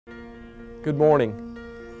Good morning,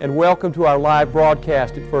 and welcome to our live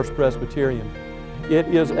broadcast at First Presbyterian. It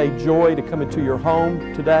is a joy to come into your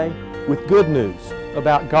home today with good news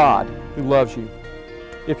about God who loves you.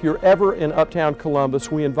 If you're ever in Uptown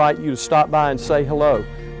Columbus, we invite you to stop by and say hello.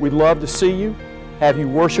 We'd love to see you, have you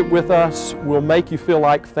worship with us. We'll make you feel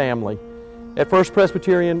like family. At First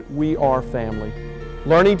Presbyterian, we are family.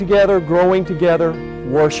 Learning together, growing together,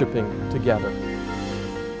 worshiping together.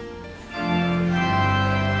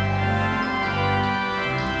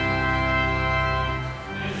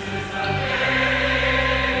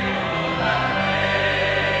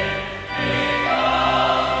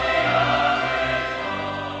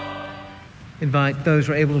 Invite those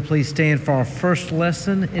who are able to please stand for our first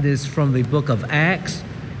lesson. It is from the book of Acts.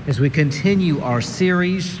 As we continue our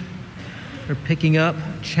series, we're picking up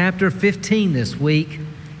chapter 15 this week,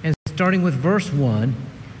 and starting with verse 1,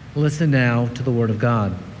 listen now to the word of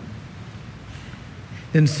God.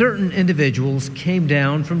 Then certain individuals came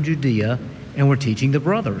down from Judea and were teaching the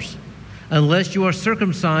brothers, unless you are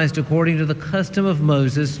circumcised according to the custom of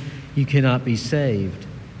Moses, you cannot be saved.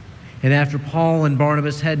 And after Paul and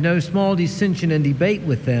Barnabas had no small dissension and debate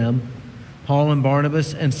with them, Paul and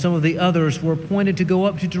Barnabas and some of the others were appointed to go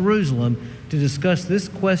up to Jerusalem to discuss this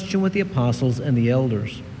question with the apostles and the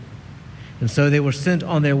elders. And so they were sent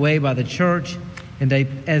on their way by the church, and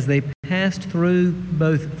as they passed through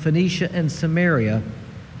both Phoenicia and Samaria,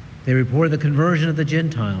 they reported the conversion of the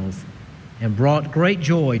Gentiles and brought great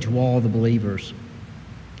joy to all the believers.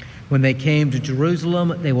 When they came to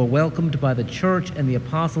Jerusalem, they were welcomed by the church and the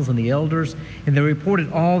apostles and the elders, and they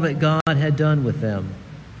reported all that God had done with them.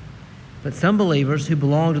 But some believers who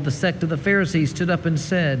belonged to the sect of the Pharisees stood up and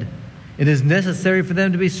said, "It is necessary for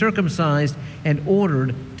them to be circumcised and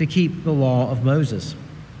ordered to keep the law of Moses."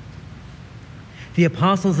 The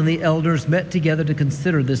apostles and the elders met together to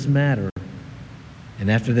consider this matter. And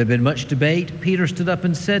after there had been much debate, Peter stood up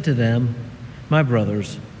and said to them, "My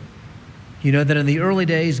brothers, you know that in the early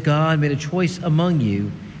days God made a choice among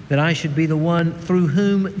you that I should be the one through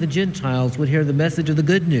whom the Gentiles would hear the message of the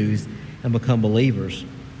good news and become believers.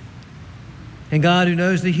 And God, who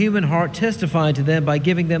knows the human heart, testified to them by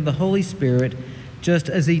giving them the Holy Spirit, just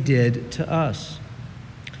as he did to us.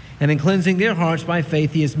 And in cleansing their hearts by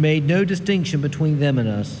faith, he has made no distinction between them and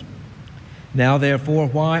us. Now, therefore,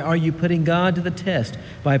 why are you putting God to the test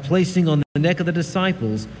by placing on the neck of the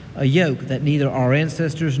disciples a yoke that neither our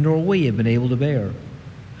ancestors nor we have been able to bear?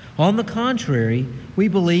 On the contrary, we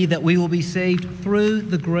believe that we will be saved through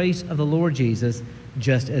the grace of the Lord Jesus,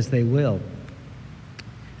 just as they will."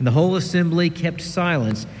 And the whole assembly kept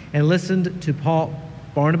silence and listened to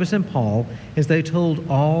Barnabas and Paul as they told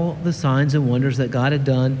all the signs and wonders that God had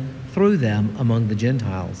done through them among the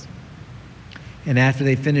Gentiles. And after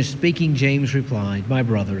they finished speaking, James replied, "My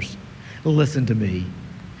brothers, listen to me.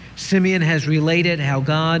 Simeon has related how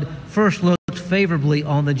God first looked favorably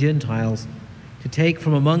on the Gentiles to take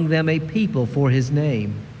from among them a people for his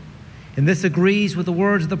name. And this agrees with the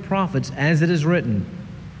words of the prophets, as it is written,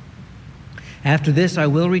 'After this I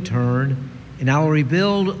will return, and I will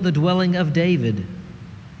rebuild the dwelling of David,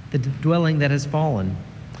 the dwelling that has fallen.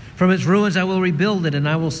 From its ruins I will rebuild it, and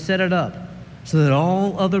I will set it up, so that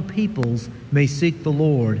all other peoples may seek the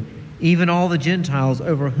Lord, even all the Gentiles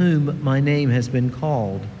over whom my name has been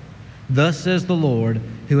called. Thus says the Lord,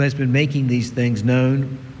 who has been making these things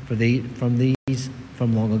known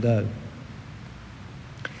from long ago.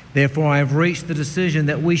 Therefore I have reached the decision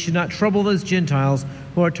that we should not trouble those Gentiles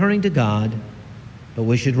who are turning to God, but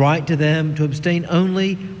we should write to them to abstain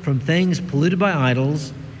only from things polluted by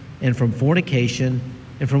idols, and from fornication,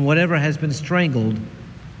 and from whatever has been strangled,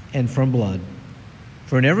 and from blood.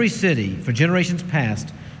 For in every city, for generations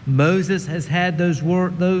past, Moses has had those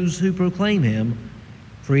who proclaim him,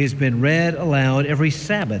 for he has been read aloud every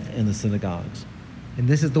Sabbath in the synagogues." And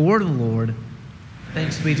this is the word of the Lord.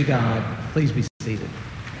 Thanks be to God. Please be seated.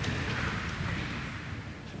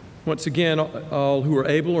 Once again, all who are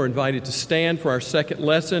able are invited to stand for our second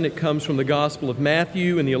lesson. It comes from the Gospel of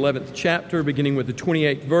Matthew in the 11th chapter, beginning with the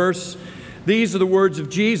 28th verse. These are the words of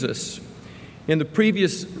Jesus. In the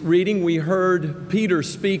previous reading, we heard Peter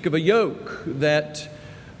speak of a yoke that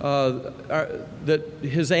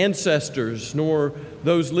his ancestors nor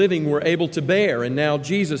those living were able to bear, and now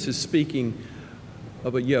Jesus is speaking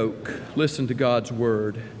of a yoke. Listen to God's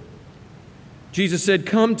word. Jesus said,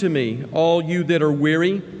 "Come to me, all you that are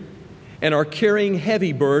weary and are carrying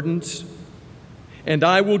heavy burdens, and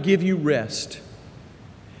I will give you rest.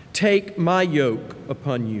 Take my yoke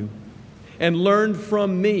upon you and learn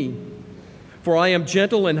from me, for I am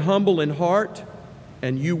gentle and humble in heart,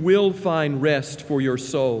 and you will find rest for your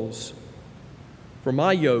souls. For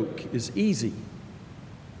my yoke is easy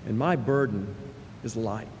and my burden is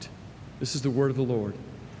light. This is the word of the Lord.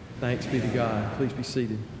 Thanks be to God. Please be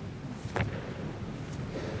seated.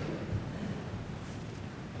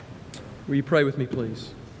 Will you pray with me,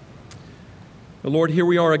 please? Lord, here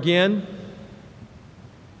we are again.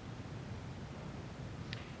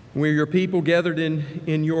 We're your people gathered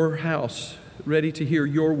in your house, ready to hear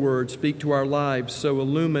your word speak to our lives. So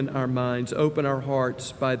illumine our minds, open our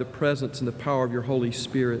hearts by the presence and the power of your Holy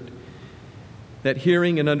Spirit, that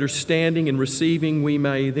hearing and understanding and receiving, we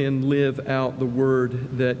may then live out the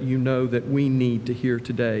word that you know that we need to hear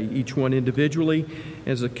today, each one individually,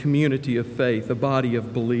 as a community of faith, a body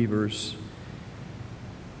of believers.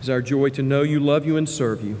 It's our joy to know you, love you, and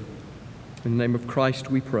serve you. In the name of Christ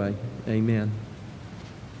we pray. Amen.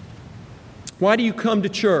 Why do you come to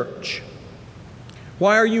church?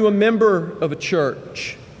 Why are you a member of a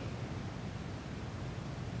church?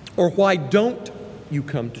 Or why don't you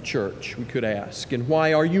come to church, we could ask? And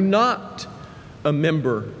why are you not a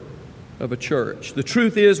member of a church? The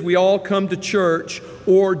truth is, we all come to church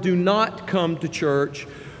or do not come to church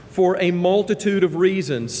for a multitude of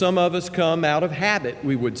reasons. Some of us come out of habit,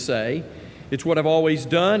 we would say. It's what I've always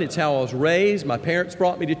done. It's how I was raised. My parents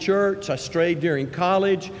brought me to church. I strayed during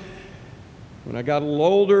college. When I got a little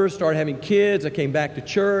older, started having kids, I came back to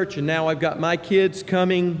church, and now I've got my kids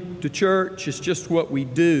coming to church. It's just what we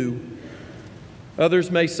do.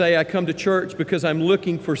 Others may say, I come to church because I'm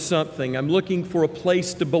looking for something. I'm looking for a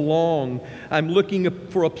place to belong. I'm looking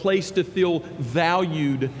for a place to feel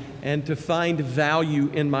valued and to find value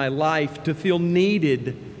in my life, to feel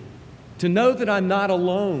needed, to know that I'm not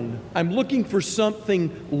alone. I'm looking for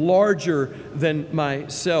something larger than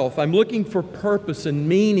myself. I'm looking for purpose and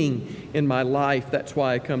meaning in my life. That's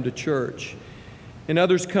why I come to church. And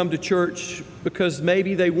others come to church because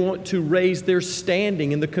maybe they want to raise their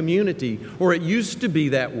standing in the community, or it used to be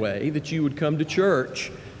that way, that you would come to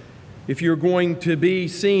church. If you're going to be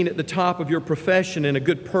seen at the top of your profession and a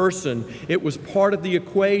good person, it was part of the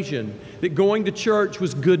equation that going to church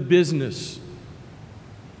was good business.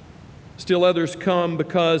 Still others come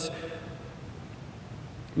because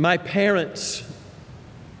my parents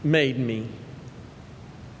made me.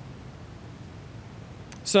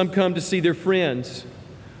 Some come to see their friends,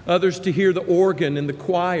 others to hear the organ and the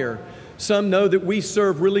choir. Some know that we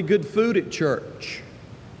serve really good food at church,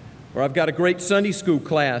 or I've got a great Sunday school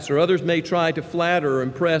class, or others may try to flatter or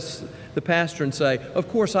impress the pastor and say, of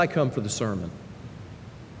course I come for the sermon.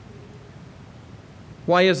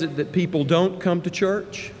 Why is it that people don't come to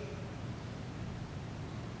church?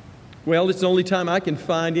 Well, it's the only time I can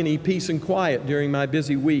find any peace and quiet during my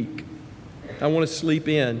busy week. I want to sleep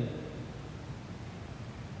in.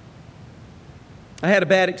 I had a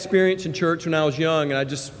bad experience in church when I was young, and I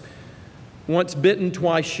just once bitten,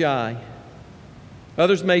 twice shy.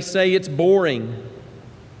 Others may say it's boring.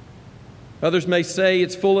 Others may say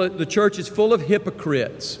the church is full of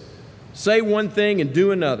hypocrites. Say one thing and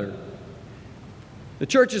do another. The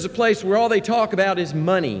church is a place where all they talk about is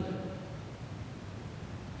money.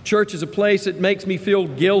 Church is a place that makes me feel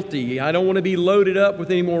guilty. I don't want to be loaded up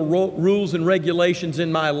with any more rules and regulations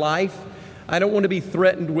in my life. I don't want to be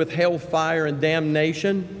threatened with hellfire and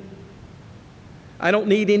damnation. I don't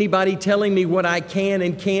need anybody telling me what I can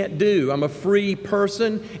and can't do. I'm a free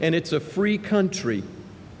person, and it's a free country.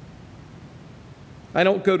 I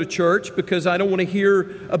don't go to church because I don't want to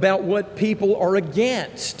hear about what people are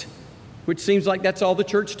against, which seems like that's all the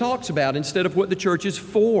church talks about instead of what the church is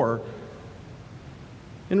for.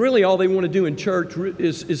 And really all they want to do in church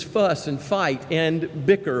is fuss and fight and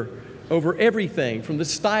bicker over everything, from the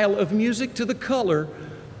style of music to the color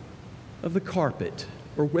of the carpet,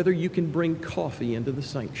 or whether you can bring coffee into the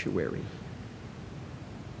sanctuary.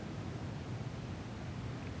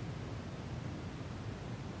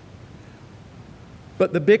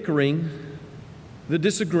 But the bickering, the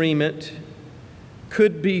disagreement,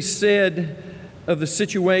 could be said of the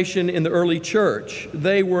situation in the early church.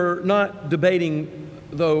 They were not debating,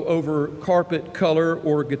 though, over carpet color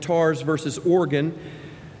or guitars versus organ.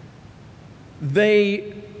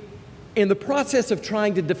 They, in the process of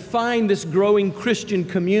trying to define this growing Christian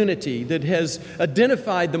community that has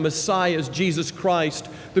identified the Messiah as Jesus Christ,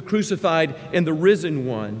 the crucified and the risen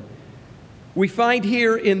one, we find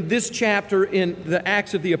here in this chapter in the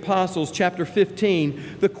Acts of the Apostles, chapter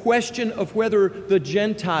 15, the question of whether the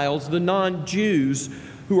Gentiles, the non-Jews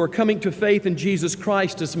who are coming to faith in Jesus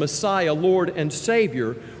Christ as Messiah, Lord, and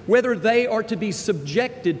Savior, whether they are to be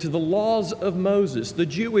subjected to the laws of Moses, the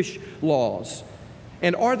Jewish laws.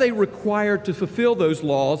 And are they required to fulfill those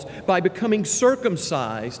laws by becoming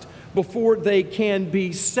circumcised before they can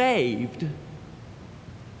be saved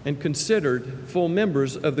and considered full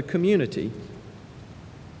members of the community?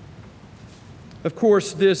 Of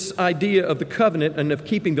course, this idea of the covenant and of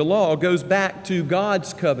keeping the law goes back to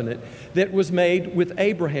God's covenant that was made with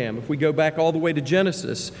Abraham, if we go back all the way to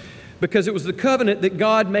Genesis, because it was the covenant that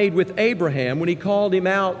God made with Abraham when He called him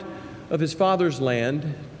out of his father's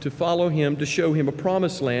land to follow Him, to show him a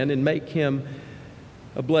promised land and make him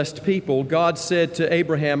a blessed people. God said to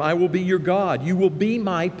Abraham, "I will be your God. You will be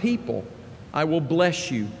my people. I will bless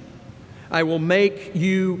you. I will make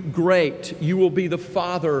you great. You will be the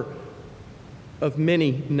father of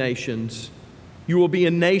many nations. You will be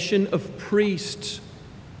a nation of priests,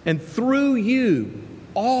 and through you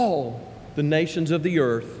all the nations of the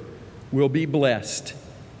earth will be blessed."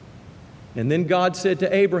 And then God said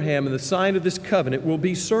to Abraham, "And the sign of this covenant will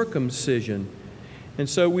be circumcision." And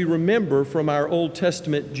so we remember from our Old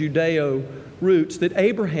Testament Judeo roots that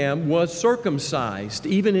Abraham was circumcised,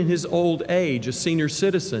 even in his old age, a senior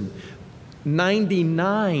citizen.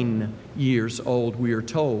 99 years old, we are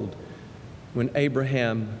told, when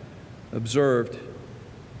Abraham observed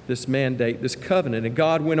this mandate, this covenant. And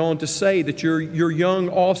God went on to say that your young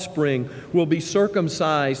offspring will be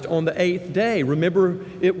circumcised on the 8th day. Remember,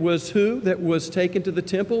 it was who that was taken to the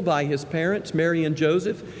temple by his parents, Mary and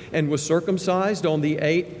Joseph, and was circumcised on the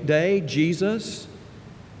 8th day? Jesus.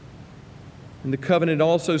 And the covenant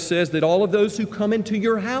also says that all of those who come into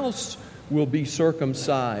your house will be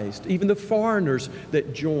circumcised, even the foreigners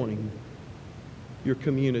that join your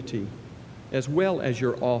community, as well as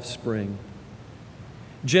your offspring.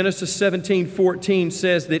 Genesis 17:14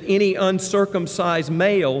 says that any uncircumcised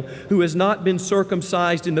male who has not been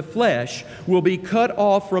circumcised in the flesh will be cut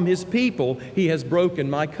off from his people. He has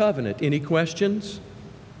broken my covenant. Any questions?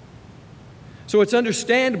 So it's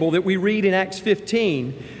understandable that we read in Acts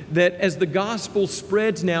 15 that as the gospel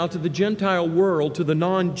spreads now to the Gentile world, to the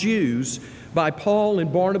non-Jews, by Paul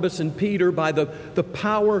and Barnabas and Peter, by the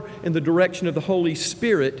power and the direction of the Holy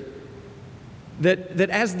Spirit, that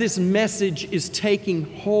as this message is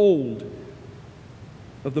taking hold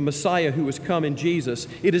of the Messiah who has come in Jesus,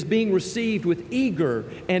 it is being received with eager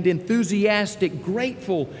and enthusiastic,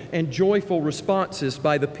 grateful and joyful responses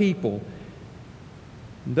by the people.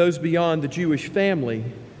 And those beyond the Jewish family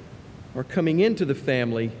are coming into the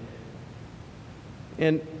family.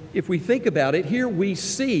 And if we think about it, here we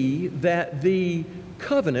see that the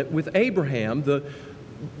covenant with Abraham,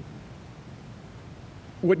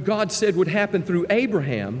 what God said would happen through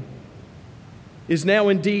Abraham, is now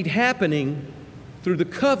indeed happening through the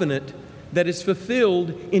covenant that is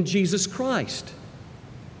fulfilled in Jesus Christ.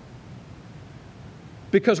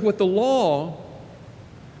 Because what the law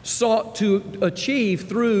sought to achieve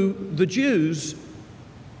through the Jews,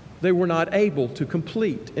 they were not able to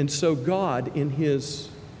complete. And so God, in His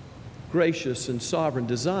gracious and sovereign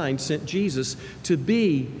design, sent Jesus to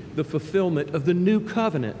be the fulfillment of the new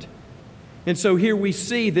covenant. And so here we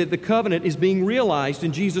see that the covenant is being realized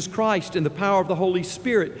in Jesus Christ in the power of the Holy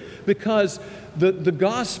Spirit, because the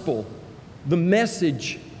gospel, the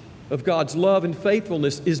message of God's love and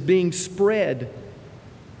faithfulness, is being spread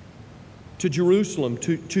to Jerusalem,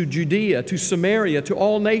 to Judea, to Samaria, to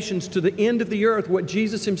all nations, to the end of the earth. What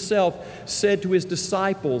Jesus Himself said to His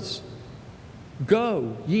disciples,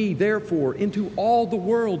 "Go ye therefore into all the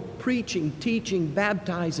world, preaching, teaching,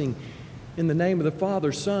 baptizing, in the name of the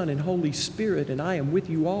Father, Son, and Holy Spirit, and I am with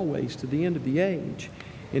you always to the end of the age."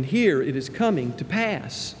 And here it is coming to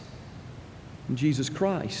pass in Jesus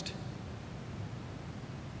Christ.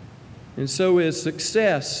 And so as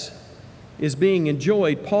success is being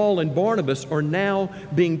enjoyed, Paul and Barnabas are now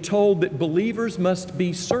being told that believers must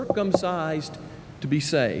be circumcised to be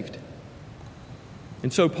saved.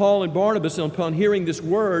 And so Paul and Barnabas, upon hearing this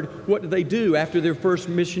word, what do? After their first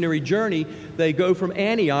missionary journey, they go from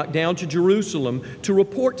Antioch down to Jerusalem to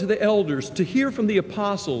report to the elders, to hear from the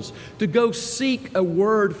apostles, to go seek a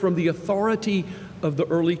word from the authority of the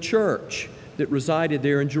early church that resided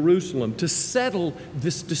there in Jerusalem, to settle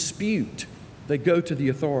this dispute. They go to the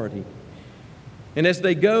authority. And as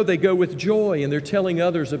they go with joy, and they're telling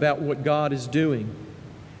others about what God is doing.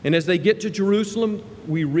 And as they get to Jerusalem,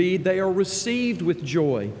 we read they are received with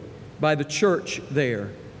joy by the church there.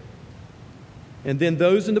 And then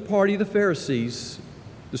those in the party of the Pharisees,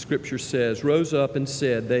 the Scripture says, rose up and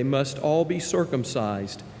said, they must all be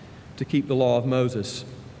circumcised to keep the law of Moses.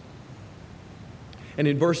 And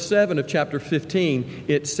in verse 7 of chapter 15,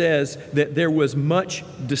 it says that there was much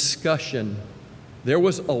discussion. There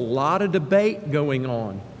was a lot of debate going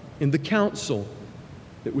on in the council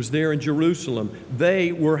that was there in Jerusalem.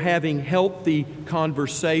 They were having healthy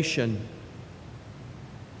conversation.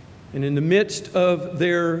 And in the midst of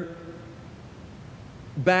their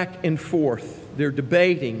back and forth, their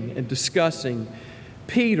debating and discussing,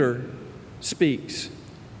 Peter speaks.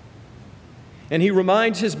 And he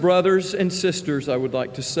reminds his brothers and sisters, I would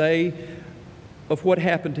like to say, of what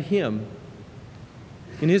happened to him.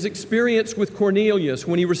 In his experience with Cornelius,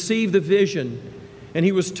 when he received the vision, and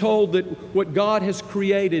he was told that what God has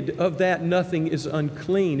created, of that nothing is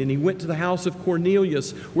unclean. And he went to the house of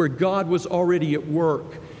Cornelius, where God was already at work.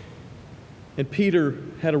 And Peter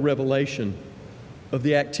had a revelation of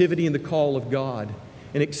the activity and the call of God,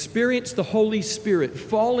 and experienced the Holy Spirit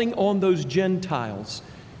falling on those Gentiles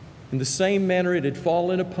in the same manner it had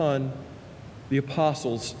fallen upon the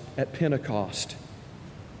apostles at Pentecost.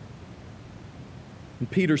 And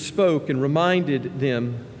Peter spoke and reminded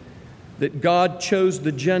them that God chose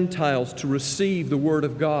the Gentiles to receive the Word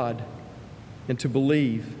of God and to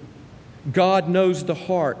believe. God knows the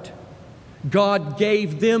heart. God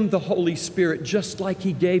gave them the Holy Spirit just like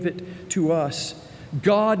He gave it to us.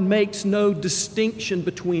 God makes no distinction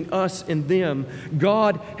between us and them.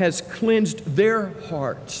 God has cleansed their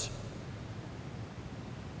hearts.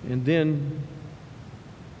 And then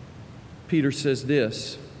Peter says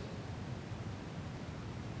this: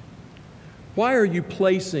 why are you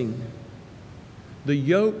placing the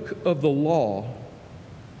yoke of the law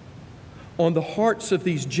on the hearts of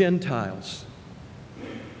these Gentiles?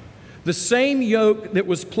 The same yoke that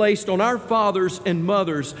was placed on our fathers and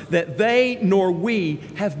mothers, that they nor we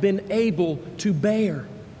have been able to bear.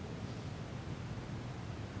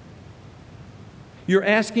 You're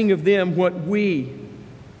asking of them what we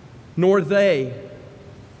nor they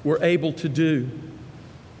were able to do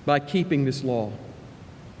by keeping this law.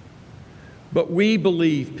 But we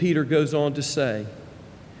believe, Peter goes on to say,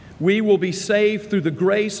 we will be saved through the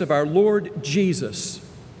grace of our Lord Jesus,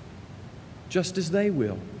 just as they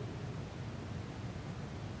will.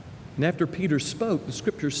 And after Peter spoke, the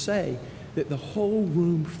Scriptures say that the whole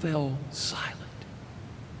room fell silent.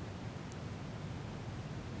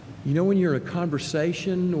 You know, when you're in a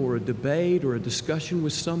conversation or a debate or a discussion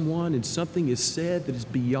with someone and something is said that is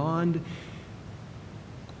beyond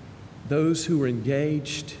those who are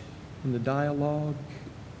engaged in the dialogue,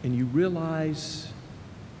 and you realize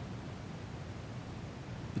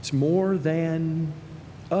it's more than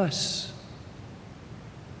us,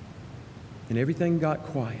 and everything got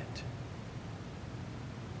quiet.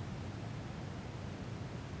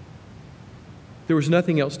 There was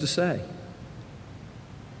nothing else to say.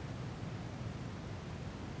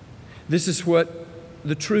 This is what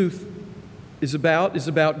the truth is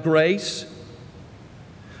about grace.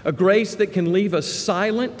 A grace that can leave us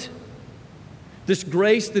silent. This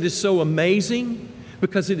grace that is so amazing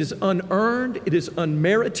because it is unearned, it is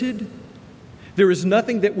unmerited. There is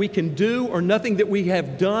nothing that we can do or nothing that we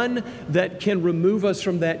have done that can remove us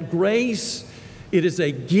from that grace. It is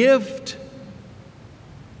a gift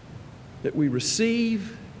that we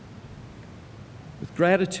receive with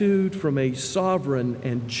gratitude from a sovereign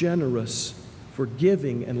and generous,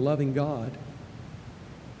 forgiving and loving God.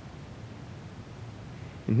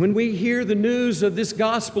 And when we hear the news of this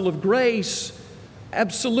gospel of grace,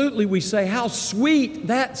 absolutely we say, how sweet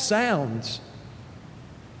that sounds.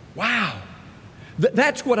 Wow,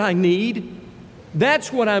 that's what I need.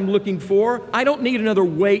 That's what I'm looking for. I don't need another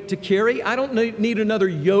weight to carry. I don't need another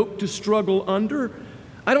yoke to struggle under.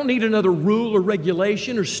 I don't need another rule or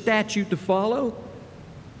regulation or statute to follow.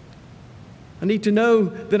 I need to know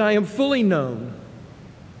that I am fully known.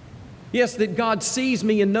 Yes, that God sees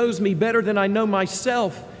me and knows me better than I know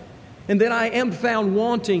myself, and that I am found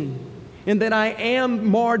wanting, and that I am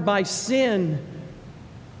marred by sin,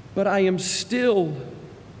 but I am still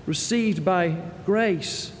received by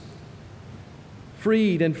grace,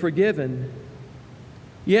 freed and forgiven.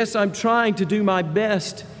 Yes, I'm trying to do my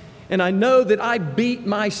best, and I know that I beat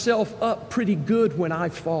myself up pretty good when I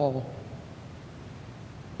fall.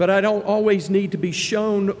 But I don't always need to be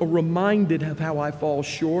shown or reminded of how I fall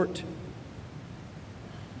short.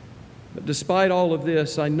 But despite all of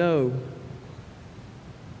this, I know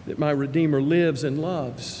that my Redeemer lives and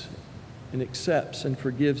loves and accepts and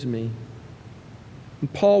forgives me.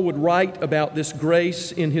 And Paul would write about this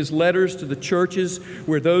grace in his letters to the churches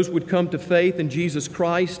where those would come to faith in Jesus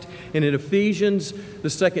Christ. And in Ephesians, the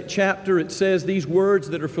 2nd chapter, it says these words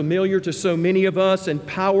that are familiar to so many of us and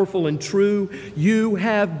powerful and true. You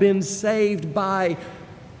have been saved by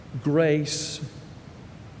grace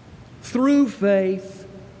through faith.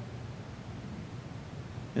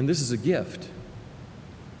 And this is a gift,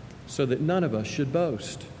 so that none of us should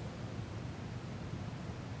boast.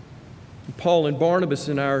 Paul and Barnabas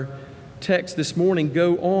in our text this morning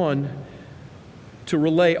go on to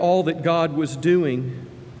relay all that God was doing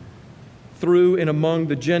through and among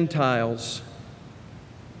the Gentiles.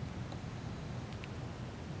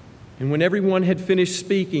 And when everyone had finished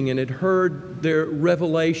speaking and had heard their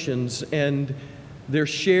revelations and their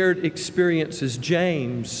shared experiences,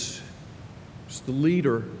 James was the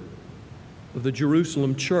leader of the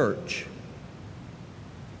Jerusalem church,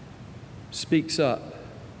 speaks up.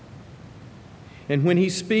 And when he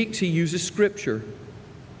speaks, he uses Scripture.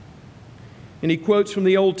 And he quotes from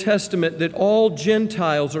the Old Testament that all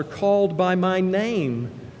Gentiles are called by my name,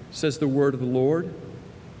 says the word of the Lord.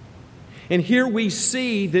 And here we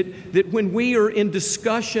see that when we are in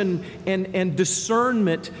discussion and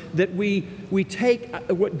discernment, that we take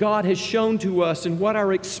what God has shown to us and what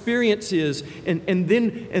our experience is, and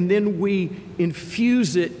then we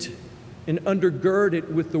infuse it and undergird it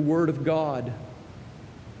with the Word of God.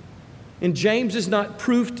 And James is not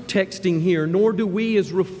proof texting here, nor do we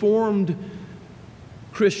as Reformed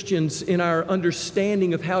Christians in our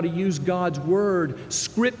understanding of how to use God's Word.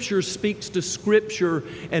 Scripture speaks to Scripture,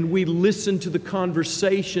 and we listen to the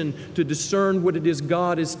conversation to discern what it is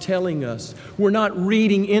God is telling us. We're not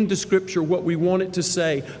reading into Scripture what we want it to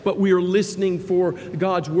say, but we are listening for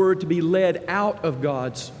God's Word to be led out of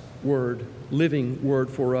God's Word, living Word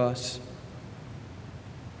for us.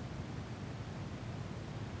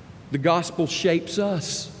 The gospel shapes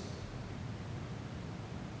us.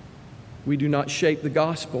 We do not shape the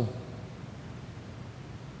gospel.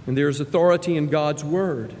 And there is authority in God's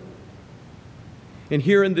Word. And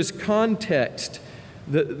here in this context,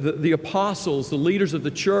 the apostles, the leaders of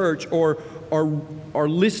the church, are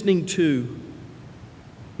listening to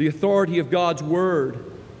the authority of God's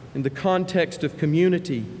Word in the context of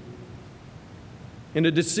community. And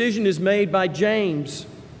a decision is made by James,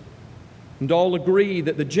 and all agree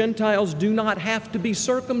that the Gentiles do not have to be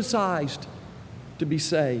circumcised to be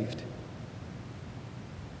saved.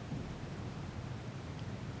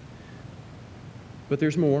 But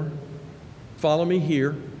there's more. Follow me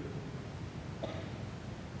here.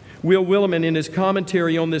 Will Willimon, in his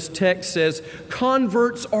commentary on this text, says,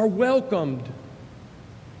 converts are welcomed,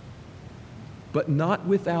 but not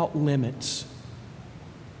without limits.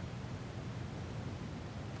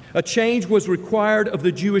 A change was required of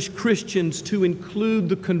the Jewish Christians to include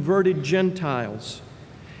the converted Gentiles.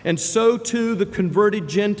 And so too the converted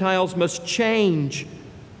Gentiles must change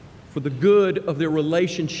for the good of their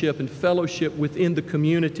relationship and fellowship within the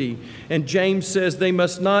community. And James says they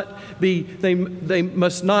must not need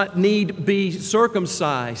be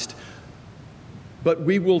circumcised, but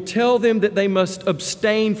we will tell them that they must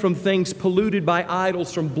abstain from things polluted by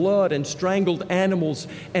idols, from blood and strangled animals,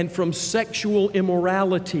 and from sexual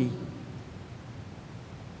immorality.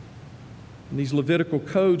 And these Levitical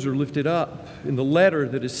codes are lifted up in the letter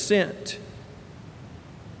that is sent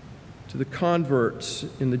to the converts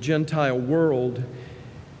in the Gentile world.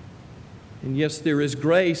 And yes, there is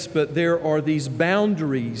grace, but there are these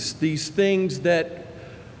boundaries, these things that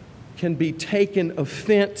can be taken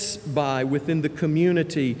offense by within the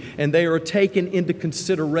community, and they are taken into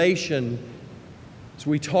consideration as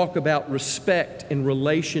we talk about respect and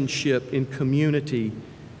relationship in community.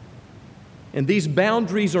 And these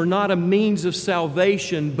boundaries are not a means of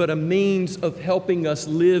salvation, but a means of helping us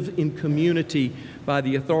live in community by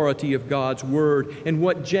the authority of God's Word. And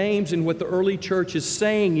what James and what the early church is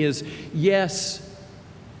saying is, yes,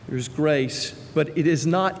 there's grace, but it is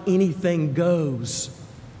not anything goes.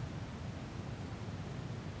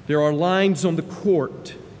 There are lines on the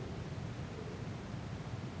court.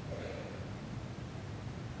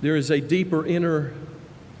 There is a deeper inner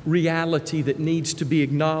reality that needs to be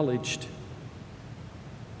acknowledged.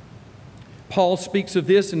 Paul speaks of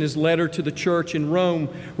this in his letter to the church in Rome,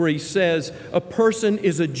 where he says, a person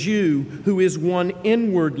is a Jew who is one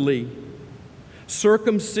inwardly.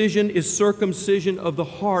 Circumcision is circumcision of the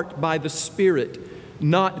heart by the Spirit,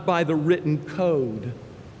 not by the written code.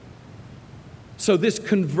 So this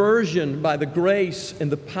conversion by the grace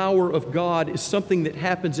and the power of God is something that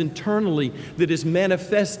happens internally, that is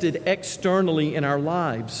manifested externally in our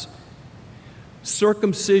lives.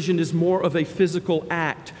 Circumcision is more of a physical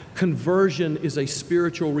act. Conversion is a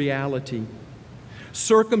spiritual reality.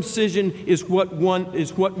 Circumcision is what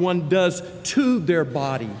one does to their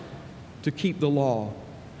body to keep the law.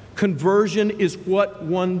 Conversion is what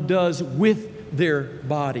one does with their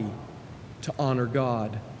body to honor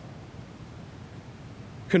God.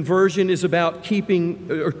 Conversion is about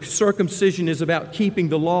circumcision is about keeping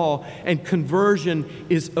the law, and conversion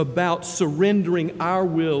is about surrendering our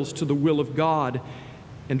wills to the will of God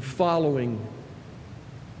and following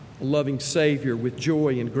a loving Savior with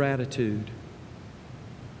joy and gratitude.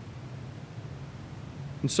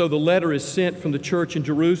 And so the letter is sent from the church in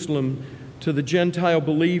Jerusalem to the Gentile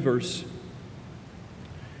believers.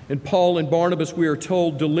 And Paul and Barnabas, we are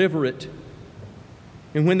told, deliver it.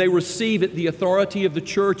 And when they receive it, the authority of the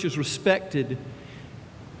church is respected.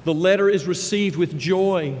 The letter is received with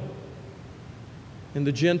joy. And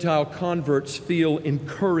the Gentile converts feel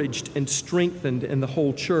encouraged and strengthened, and the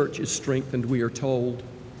whole church is strengthened, we are told.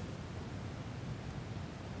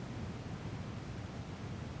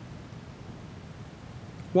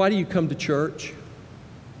 Why do you come to church?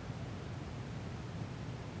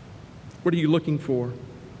 What are you looking for?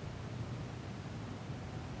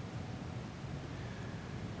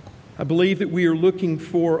 I believe that we are looking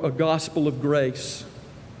for a gospel of grace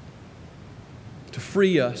to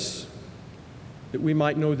free us, that we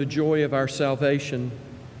might know the joy of our salvation.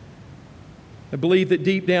 I believe that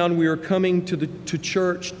deep down we are coming to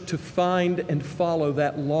church to find and follow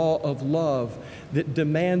that law of love that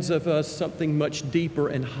demands of us something much deeper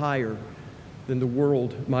and higher than the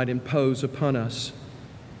world might impose upon us.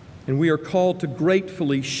 And we are called to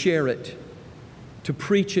gratefully share it, to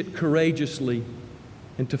preach it courageously,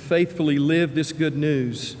 and to faithfully live this good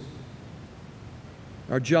news.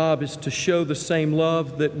 Our job is to show the same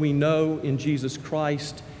love that we know in Jesus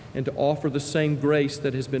Christ and to offer the same grace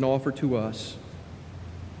that has been offered to us.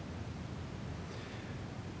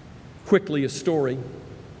 Quickly, a story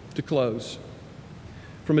to close.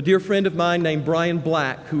 From a dear friend of mine named Brian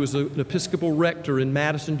Black, who was an Episcopal rector in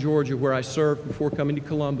Madison, Georgia, where I served before coming to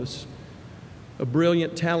Columbus. A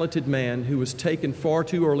brilliant, talented man who was taken far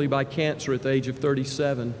too early by cancer at the age of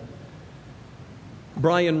 37.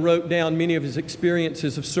 Brian wrote down many of his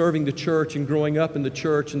experiences of serving the church and growing up in the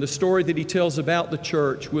church, and the story that he tells about the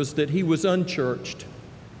church was that he was unchurched,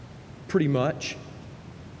 pretty much.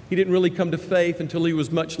 He didn't really come to faith until he was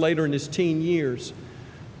much later in his teen years.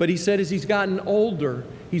 But he said as he's gotten older,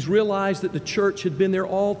 he's realized that the church had been there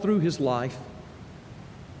all through his life.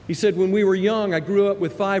 He said, when we were young, I grew up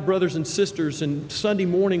with 5 brothers and sisters, and Sunday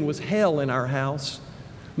morning was hell in our house.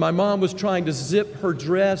 My mom was trying to zip her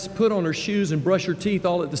dress, put on her shoes, and brush her teeth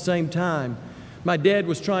all at the same time. My dad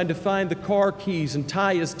was trying to find the car keys and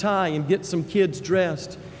tie his tie and get some kids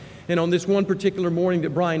dressed. And on this one particular morning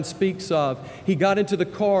that Brian speaks of, he got into the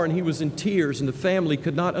car and he was in tears, and the family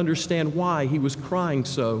could not understand why he was crying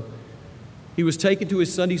so. He was taken to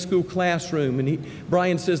his Sunday school classroom, and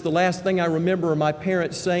Brian says, the last thing I remember are my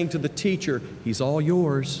parents saying to the teacher, "He's all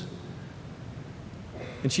yours."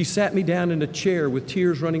 And she sat me down in a chair with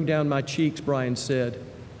tears running down my cheeks, Brian said.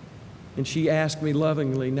 And she asked me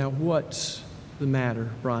lovingly, "Now what's the matter,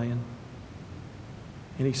 Brian?"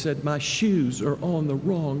 And he said, "My shoes are on the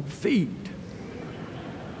wrong feet."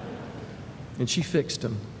 And she fixed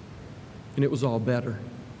them, and it was all better.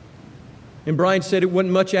 And Brian said it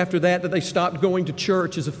wasn't much after that they stopped going to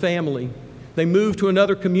church as a family. They moved to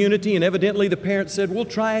another community, and evidently the parents said, "We'll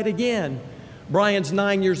try it again." Brian's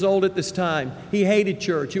 9 years old at this time. He hated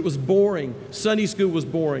church. It was boring. Sunday school was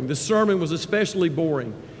boring. The sermon was especially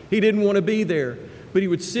boring. He didn't want to be there. But he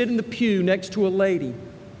would sit in the pew next to a lady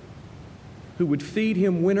who would feed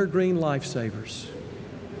him wintergreen lifesavers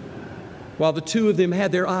while the two of them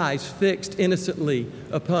had their eyes fixed innocently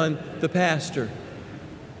upon the pastor.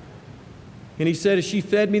 And he said, as she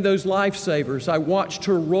fed me those lifesavers, I watched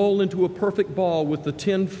her roll into a perfect ball with the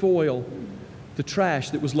tin foil, the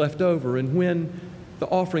trash that was left over. And when the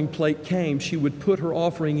offering plate came, she would put her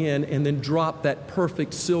offering in and then drop that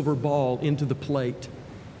perfect silver ball into the plate.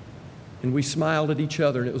 And we smiled at each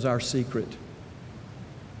other, and it was our secret.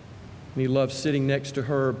 And he loved sitting next to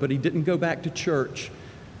her, but he didn't go back to church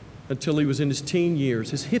until he was in his teen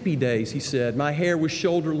years. His hippie days, he said. My hair was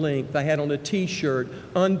shoulder length. I had on a t-shirt,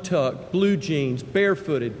 untucked, blue jeans,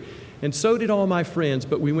 barefooted. And so did all my friends,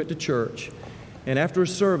 but we went to church. And after a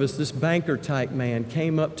service, this banker-type man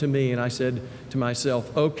came up to me, and I said to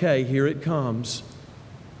myself, okay, here it comes.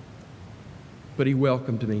 But he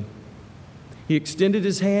welcomed me. He extended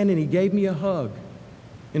his hand and he gave me a hug.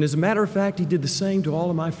 And as a matter of fact, he did the same to all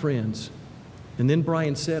of my friends. And then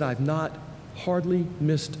Brian said, I've not hardly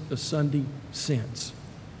missed a Sunday since.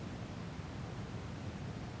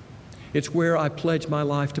 It's where I pledged my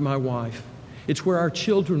life to my wife. It's where our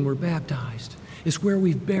children were baptized. It's where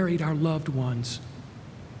we've buried our loved ones.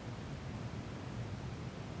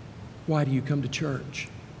 Why do you come to church?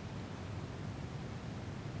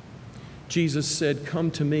 Jesus said, come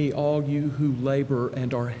to me, all you who labor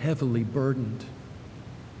and are heavily burdened.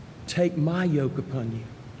 Take my yoke upon you,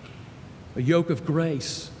 a yoke of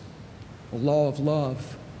grace, a law of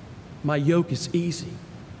love. My yoke is easy.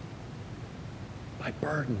 My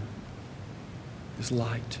burden is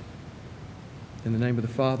light. In the name of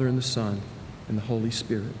the Father, and the Son, and the Holy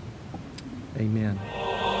Spirit. Amen.